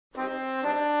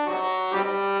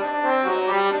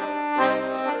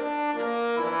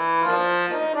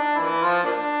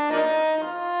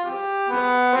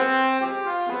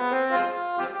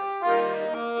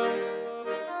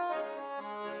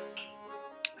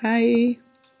Hi,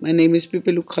 my name is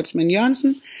Pipaluk Kreutzmann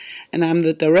Jørgensen, and I'm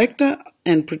the director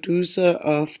and producer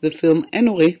of the film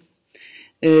Anori.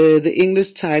 The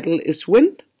English title is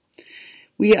Wind.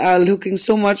 We are looking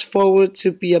so much forward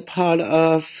to be a part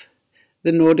of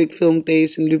the Nordic Film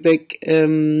Days in Lübeck,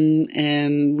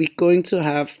 and we're going to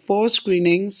have 4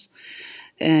 screenings,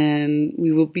 and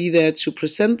we will be there to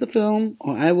present the film,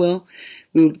 or I will.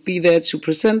 We will be there to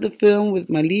present the film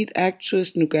with my lead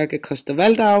actress, Nugage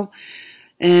Costa-Waldau.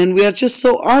 And we are just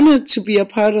so honored to be a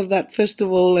part of that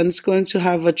festival, and it's going to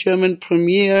have a German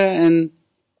premiere, and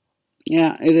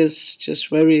yeah, it is just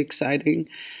very exciting.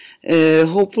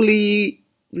 Hopefully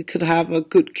we could have a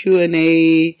good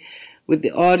Q&A with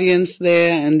the audience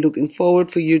there, and looking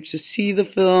forward for you to see the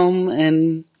film,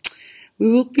 and we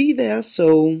will be there,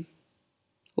 so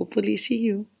hopefully see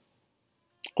you.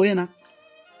 Goeienacht.